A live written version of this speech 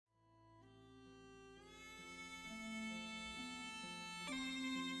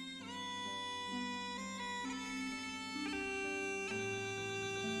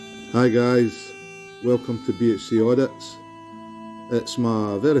Hi guys, welcome to BHC Audits. It's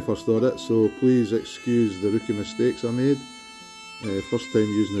my very first audit, so please excuse the rookie mistakes I made. First time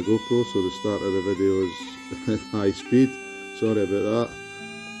using the GoPro, so the start of the video is at high speed. Sorry about that.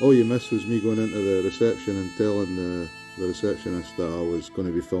 All you missed was me going into the reception and telling the receptionist that I was going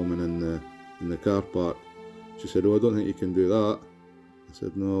to be filming in the car park. She said, "Oh, I don't think you can do that." I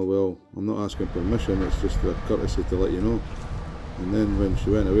said, "No, well, I'm not asking permission, it's just a courtesy to let you know." And then when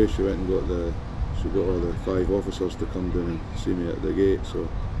she went away, she went and got all the 5 officers to come down and see me at the gate, so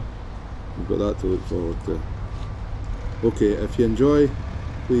we've got that to look forward to. Okay, if you enjoy,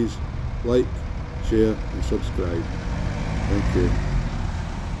 please like, share and subscribe. Thank you.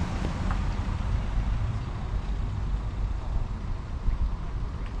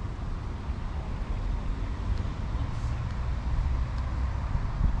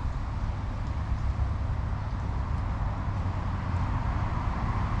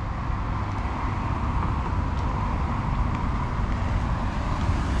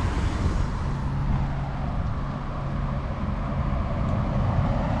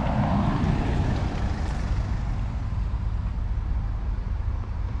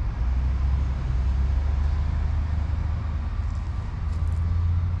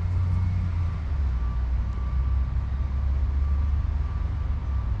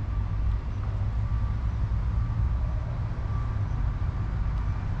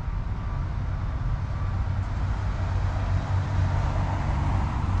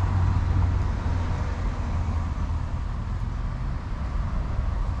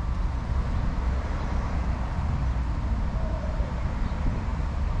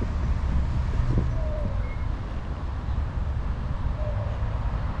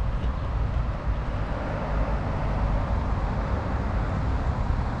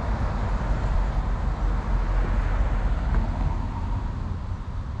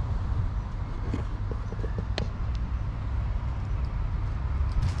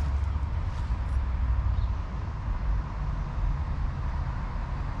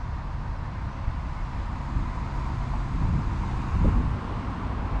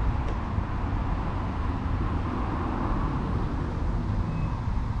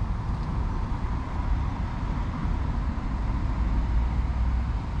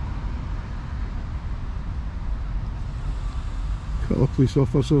 Couple of police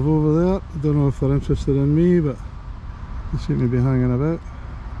officers over there. I don't know if they're interested in me, but they seem to be hanging about.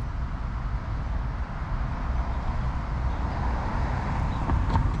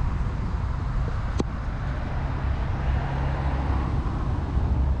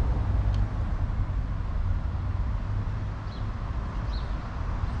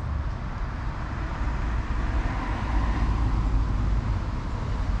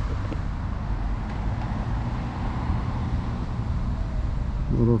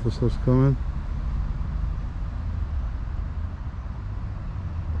 More officers coming.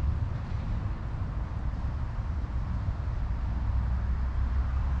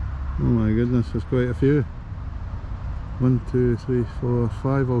 Oh my goodness, there's quite a few. 1, 2, 3, 4,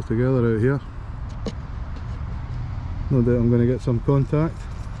 5 altogether out here. No doubt I'm going to get some contact.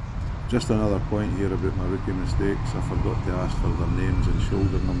 Just another point here about my rookie mistakes. I forgot to ask for their names and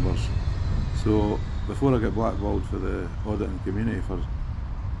shoulder numbers. So before I get blackballed for the auditing community for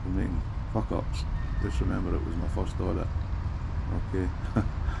making fuck-ups, just remember it was my first audit. Okay.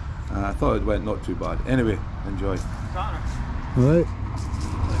 I thought it went not too bad. Anyway, enjoy. Alright.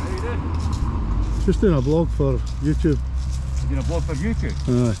 How you doing? Just doing a blog for YouTube. You're doing a blog for YouTube?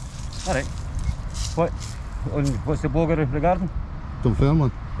 Aye. Alright. What's the blog regarding?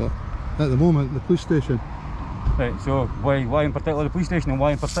 Dunfermline, but at the moment the police station. Right, so why in particular the police station, and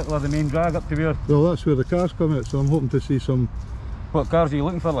why in particular the main drag up to where? Well, that's where the cars come out, so I'm hoping to see some... What cars are you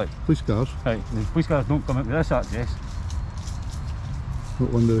looking for, like? Police cars. Right, the police cars don't come out to this address.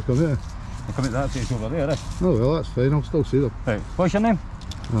 What one do they come out? They come out to that address over there, eh? Oh well, that's fine, I'll still see them. Right, what's your name?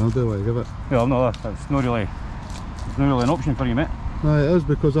 I'll do I give it. Well, no, it's not really an option for you, mate. Aye, it is,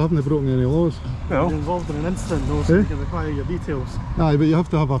 because I haven't broken any laws. Well, you're involved in an incident though, so you can require your details. Aye, but you have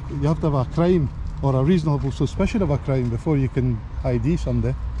to have a crime or a reasonable suspicion of a crime before you can ID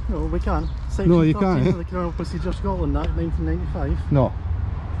somebody. No, we can. Section No, you 13 can't. of the Criminal Procedure Scotland Act 1995. No,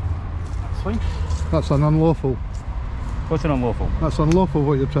 That's fine. that's an unlawful. what's an unlawful? That's unlawful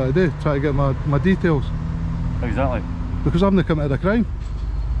what you're trying to do. Try to get my details. Exactly. Because I haven't committed a crime.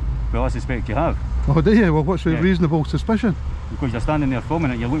 Well, I suspect you have. Oh, do you? Well, what's your Yeah. reasonable suspicion? Because you're standing there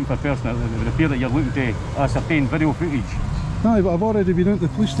filming it, you're looking for a person, it would appear that you're looking to ascertain video footage Aye, but I've already been out to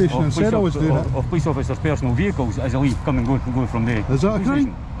the police station and said I was doing it. Of police officers' personal vehicles as a leave, come and go from there. Is that a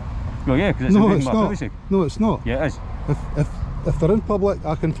crime? Well, yeah, because it's No, invading it's my not. privacy. No, it's not. Yeah, it is. If they're in public,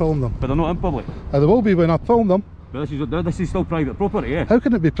 I can film them. But they're not in public. They will be when I film them. But this is still private property, yeah? How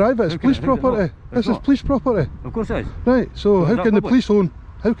can it be private? It's police property. This is police property. Of course it is. Right, so how can the public? police own?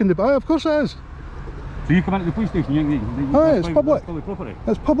 How can they buy? Of course it is. So you come into the police station, Aye, it's public. That's public property.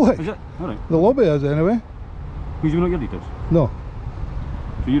 It's public. Is it? Alright. The lobby is anyway. Who's giving out your details? No.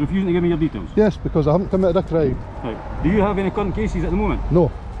 So you're refusing to give me your details? Yes, because I haven't committed a crime. Right. Do you have any current cases at the moment?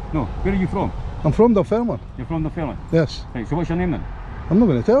 No. No. Where are you from? I'm from Dunfermline. You're from the Fairland? Yes. Right, so what's your name then? I'm not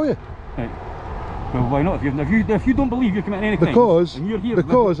going to tell you. Right. Well, why not? If you don't believe you're committing any crimes, Because and you're here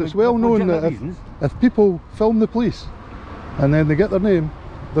it's well known that if people film the police and then they get their name,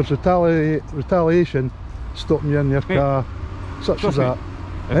 there's retaliation, stopping you in your car, such as that.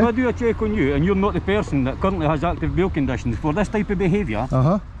 If I do a check on you and you're not the person that currently has active bail conditions for this type of behaviour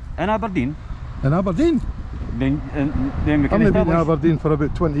in Aberdeen, then we can I've been in establish Aberdeen for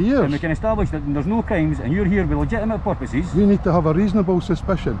about 20 years. and we can establish that there's no crimes and you're here with legitimate purposes. You need to have a reasonable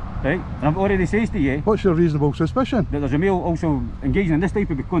suspicion. Right? And I've already said to you What's your reasonable suspicion? that there's a male also engaging in this type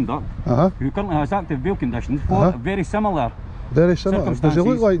of conduct who currently has active bail conditions for very similar. Very similar. Does he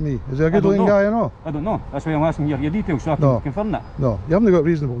look like me? Is he a good looking guy or not? I don't know. That's why I'm asking your details so I can confirm that. No, you haven't got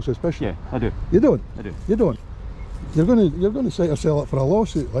reasonable suspicion. Yeah, I do. You don't? I do. You don't? You're going to set yourself up for a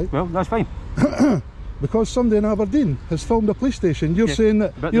lawsuit, like? Well, that's fine. Because somebody in Aberdeen has filmed a police station, you're saying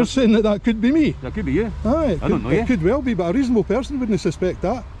that could be me. That could be you. Aye, I don't know it could well be, but a reasonable person wouldn't suspect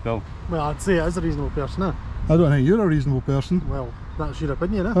that. Well, I'd say it is a reasonable person, eh? I don't think you're a reasonable person. Well, that's your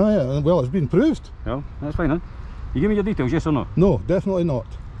opinion, eh? Aye, well, it's been proved. well, that's fine then. You give me your details, yes or no? No, definitely not.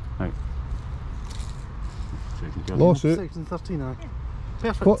 Right. Lawsuit. Section 13, eh?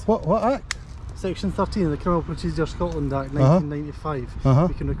 Perfect. What act? Section 13 of the Criminal Procedure Scotland Act 1995.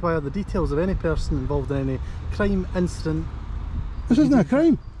 We can require the details of any person involved in any crime, incident. This isn't a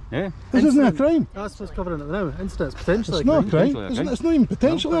crime. Yeah. This isn't a crime. That's what's covering it now. Incident is potentially It's not a crime. Potentially a crime. It's not even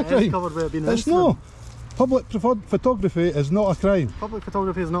potentially a crime. covered by it being an It's incident. not. Public photography is not a crime. Public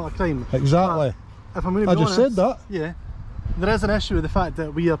photography is not a crime. Exactly. But if I'm going to I be just honest, said that. Yeah. There is an issue with the fact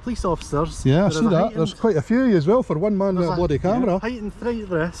that we are police officers. Yeah, I There see is a that. There's quite a few as well for one man with a bloody camera. heightened threat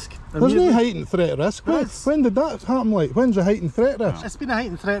risk. There's no heightened threat risk. There is. When did that happen? Like, when's the heightened threat risk? It's been a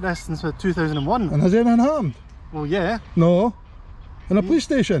heightened threat risk since 2001. And has anything happened? Well, yeah. No. In a police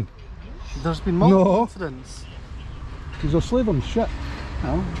station? There's been multiple No. incidents. These are slaving shit.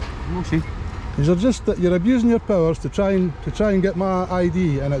 Well, we'll see. These are just that you're abusing your powers to try and get my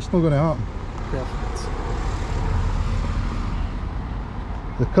ID, and it's not going to happen. Perfect.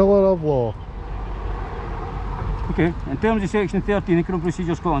 The colour of law. Okay, in terms of Section 13 of the Criminal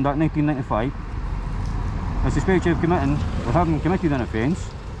Procedure Scotland Act 1995, I suspect you of committing or having committed an offence.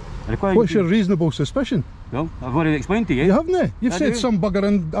 What's your reasonable suspicion? Well, I've already explained to you. You haven't. You've I said do. some bugger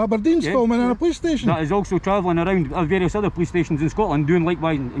in Aberdeen's filming in a police station. That is also travelling around various other police stations in Scotland doing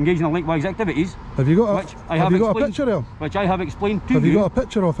likewise, engaging in likewise activities. Have you got which a, I have you got a explained- picture of him? Which I have explained to Have you you. got a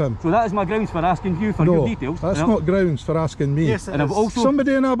picture of him? So that is my grounds for asking you for your details. That's And not grounds for asking me. Yes, it And I've is. also...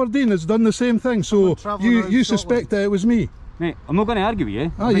 Somebody in Aberdeen has done the same thing, so travelling you around suspect Scotland. that it was me. Mate, I'm not going to argue with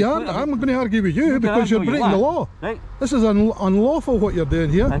you. Ah, you are. I'm going to argue with you because you're breaking the law. Right. This is unlawful what you're doing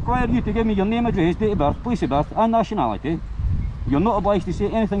here. I require you to give me your name, address, date of birth, place of birth and nationality. You're not obliged to say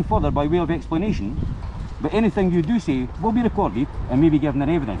anything further by way of explanation, but anything you do say will be recorded and may be given in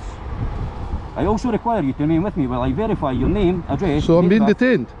evidence. I also require you to remain with me while I verify your name, address, So I'm date of being birth.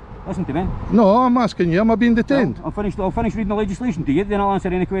 detained? Listen to me. No, I'm asking you, am I being detained? Well, I'll finish reading the legislation to you, then I'll answer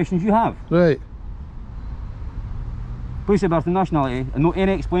any questions you have. Right. Place of birth and nationality, and no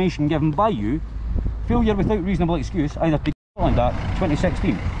any explanation given by you. Failure without reasonable excuse, either to Scotland Act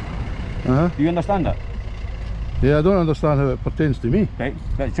 2016. Do you understand that? Yeah, I don't understand how it pertains to me. Right.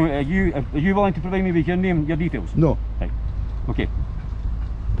 So are you willing to provide me with your name, your details? No. Right. Okay.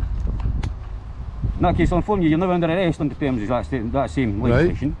 In that case, I'll inform you, you're never under arrest under terms of that same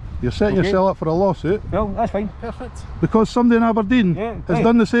legislation. Right. You're setting yourself up for a lawsuit Well, that's fine. Perfect. because somebody in Aberdeen Yeah, has right.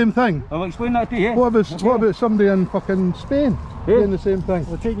 done the same thing. I'll explain that to you. What about somebody in fucking Spain doing the same thing?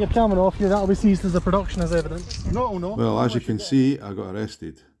 We're taking your camera off you, that'll be seized as a production as evidence. No. Well, as you can see, I got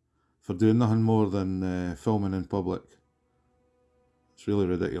arrested for doing nothing more than filming in public. It's really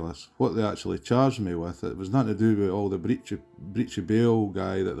ridiculous. What they actually charged me with, it was nothing to do with all the breach of bail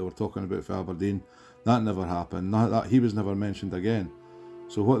guy that they were talking about for Aberdeen. That never happened. He was never mentioned again.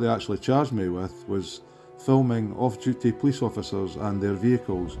 So what they actually charged me with was filming off-duty police officers and their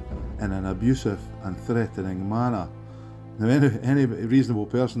vehicles in an abusive and threatening manner. Now any reasonable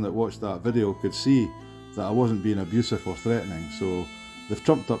person that watched that video could see that I wasn't being abusive or threatening, so they've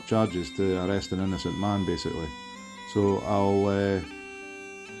trumped up charges to arrest an innocent man basically. So I'll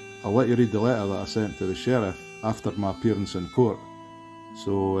let you read the letter that I sent to the sheriff after my appearance in court.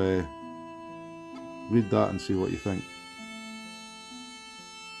 So read that and see what you think.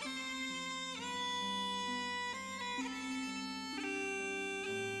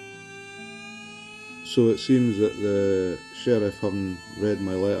 So it seems that the sheriff, having read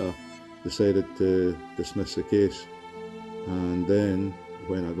my letter, decided to dismiss the case. And then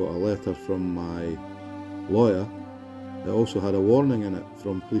when I got a letter from my lawyer, it also had a warning in it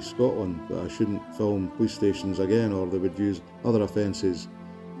from Police Scotland that I shouldn't film police stations again, or they would use other offences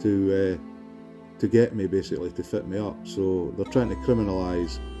to get me, basically, to fit me up. So they're trying to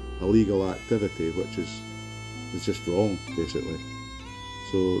criminalise illegal activity, which is just wrong, basically.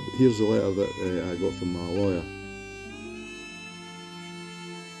 So here's the letter that I got from my lawyer.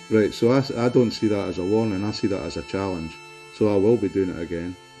 Right, so I don't see that as a warning, I see that as a challenge. So I will be doing it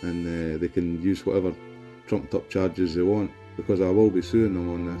again, and they can use whatever trumped up charges they want, because I will be suing them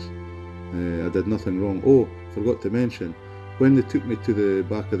on this. I did nothing wrong. Oh, forgot to mention, when they took me to the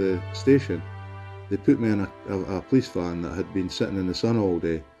back of the station, they put me in a police van that had been sitting in the sun all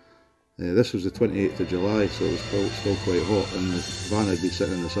day. This was the 28th of July, so it was still quite hot, and the van had been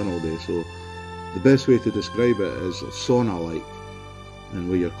sitting in the sun all day. So the best way to describe it is sauna-like, and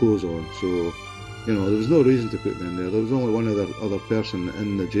with your clothes on. So, you know, there was no reason to put me in there. There was only one other person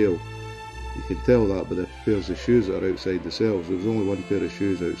in the jail. You can tell that by the pairs of shoes that are outside the cells. There was only one pair of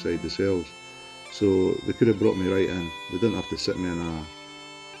shoes outside the cells. So they could have brought me right in. They didn't have to sit me in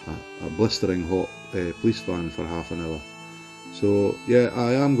a blistering hot police van for half an hour. So yeah,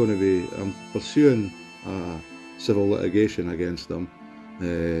 I'm pursuing civil litigation against them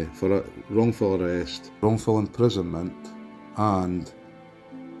for a wrongful arrest, wrongful imprisonment, and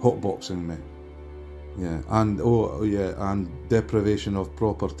hotboxing me. Yeah, and and deprivation of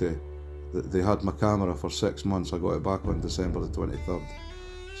property. They had my camera for 6 months. I got it back on December the 23rd.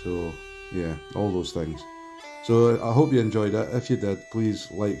 So yeah, all those things. So I hope you enjoyed it. If you did, please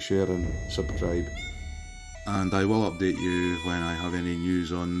like, share and subscribe. And I will update you when I have any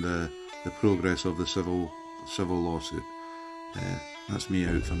news on the progress of the civil lawsuit. That's me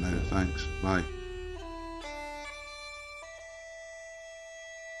out for now. Thanks. Bye.